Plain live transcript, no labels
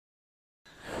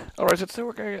Alright, so today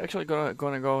we're actually gonna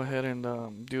go ahead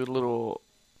and do a little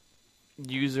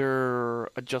user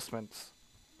adjustments.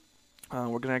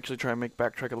 We're gonna actually try and make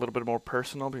backtrack a little bit more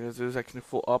personal because it is actually a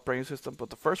full operating system.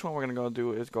 But the first one we're gonna go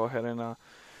do is go ahead and I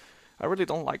really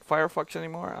don't like Firefox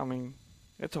anymore. I mean,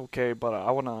 it's okay, but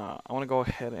I wanna go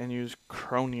ahead and use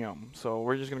Chromium. So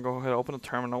we're just gonna go ahead and open a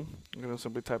terminal. I'm gonna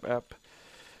simply type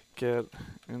apt-get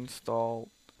install.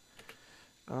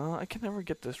 I can never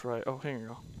get this right. Oh, here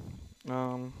you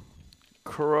go.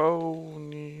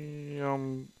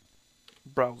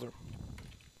 Chromium-browser.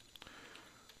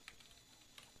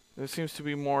 It seems to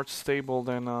be more stable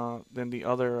than the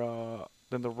other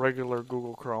than the regular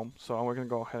Google Chrome. So we're gonna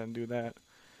go ahead and do that,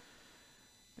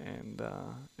 and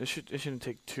it shouldn't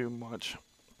take too much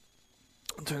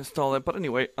to install it. But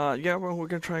anyway, yeah, we're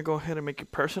gonna try and go ahead and make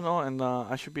it personal, and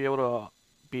I should be able to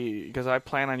because I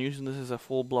plan on using this as a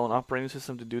full-blown operating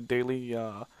system to do daily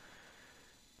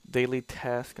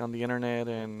tasks on the internet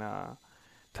and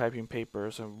typing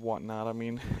papers and whatnot. I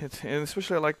mean, and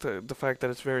especially I like the fact that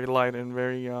it's very light and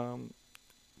very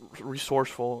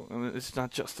resourceful, and it's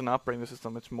not just an operating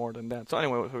system; it's more than that. So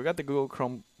anyway, so we got the Google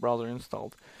Chrome browser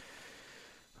installed.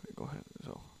 Go ahead.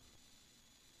 So,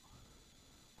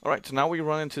 all right. So now we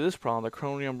run into this problem. The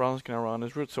Chromium browser is going to run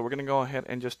as root. So we're going to go ahead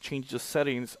and just change the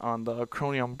settings on the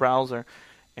Chromium browser,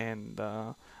 and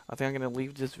I think I'm going to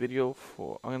leave this video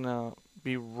for. I'm going to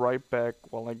be right back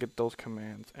while I get those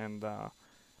commands, and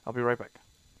I'll be right back.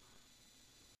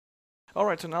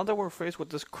 Alright, so now that we're faced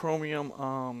with this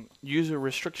Chromium user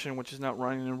restriction, which is not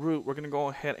running in root, we're going to go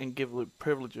ahead and give it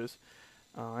privileges.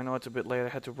 I know it's a bit late, I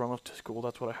had to run off to school,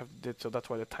 that's what I have did, so that's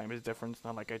why the time is different. It's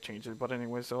not like I changed it, but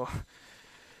anyway, so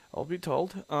I'll be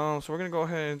told. So we're going to go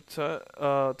ahead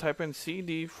and type in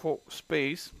cd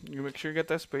space, you make sure you get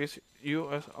that space,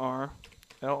 usr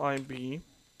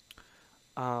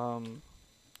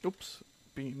oops,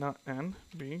 b, not n,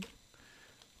 b,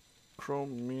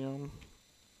 Chromium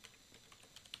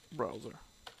browser.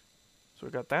 So we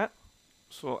got that.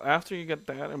 So after you get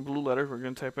that in blue letters, we're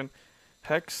going to type in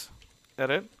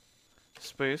hexedit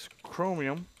space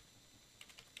chromium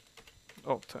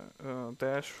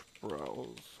dash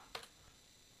browse.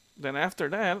 Then after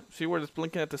that, see where it's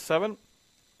blinking at the 7?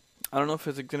 I don't know if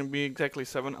it's going to be exactly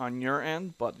 7 on your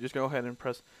end, but just go ahead and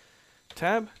press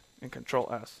tab and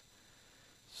control-s.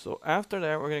 So after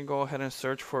that, we're going to go ahead and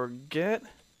search for geteuid.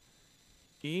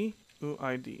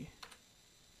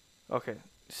 Okay,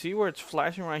 see where it's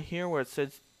flashing right here where it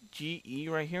says GE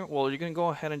right here? Well, you're going to go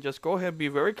ahead and just be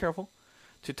very careful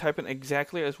to type in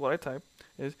exactly as what I type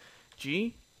is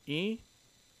GETPPID.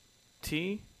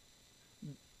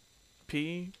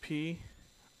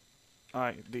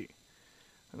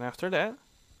 And after that,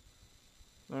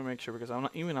 let me make sure because I'm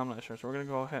not sure. So we're going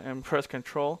to go ahead and press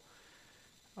control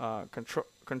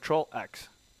X.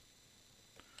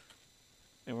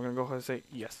 And we're going to go ahead and say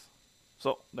yes.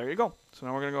 So there you go. So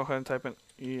now we're going to go ahead and type in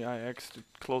EIX to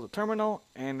close the terminal.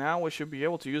 And now we should be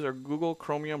able to use our Google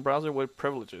Chromium browser with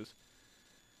privileges.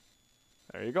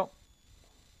 There you go.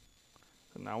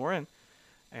 So now we're in.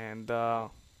 And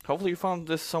hopefully you found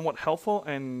this somewhat helpful.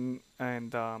 And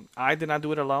I did not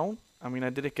do it alone. I mean,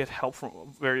 I did get help from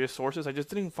various sources. I just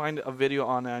didn't find a video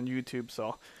on YouTube.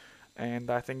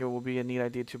 And I think it will be a neat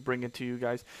idea to bring it to you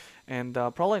guys. And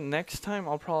probably next time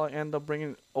I'll probably end up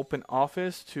bringing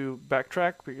OpenOffice to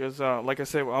backtrack because, like I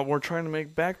said, we're trying to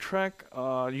make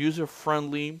backtrack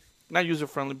user-friendly. Not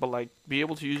user-friendly, but like be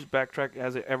able to use backtrack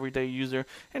as an everyday user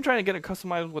and trying to get it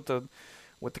customized with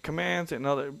the commands and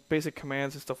other basic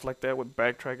commands and stuff like that with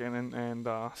backtrack and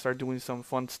start doing some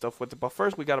fun stuff with it. But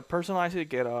first, we got to personalize it,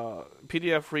 get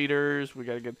PDF readers, we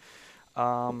got to get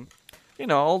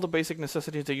all the basic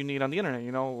necessities that you need on the internet,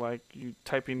 like you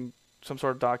typing some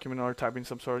sort of document or typing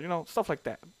some sort of, stuff like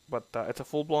that. But it's a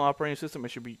full-blown operating system. It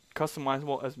should be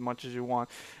customizable as much as you want.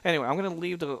 Anyway, I'm going to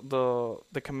leave the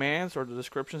commands or the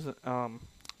descriptions,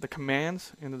 the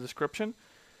commands in the description.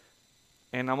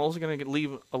 And I'm also going to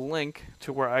leave a link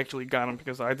to where I actually got them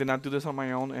because I did not do this on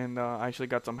my own, and I actually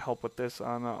got some help with this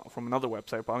from another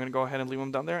website. But I'm going to go ahead and leave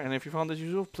them down there. And if you found this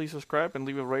useful, please subscribe and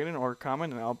leave a rating or a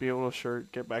comment, and I'll be able to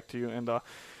get back to you. And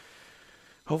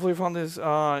hopefully you found this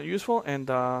useful. And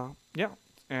yeah,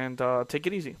 and take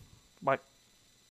it easy. Bye.